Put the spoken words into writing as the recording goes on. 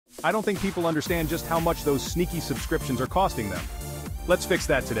I don't think people understand just how much those sneaky subscriptions are costing them. Let's fix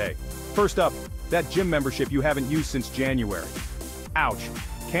that today. First up, that gym membership you haven't used since January. Ouch.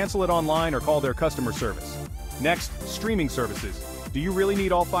 Cancel it online or call their customer service. Next, streaming services. Do you really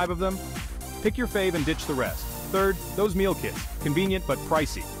need all 5 of them? Pick your fave and ditch the rest. Third, those meal kits. Convenient but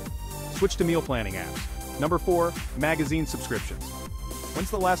pricey. Switch to meal planning apps. Number 4, magazine subscriptions. When's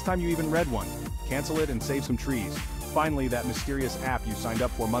the last time you even read one? Cancel it and save some trees. Finally, that mysterious app you signed up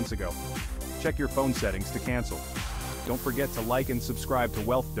for months ago. Check your phone settings to cancel. Don't forget to like and subscribe to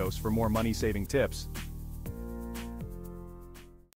Wealth Dose for more money-saving tips.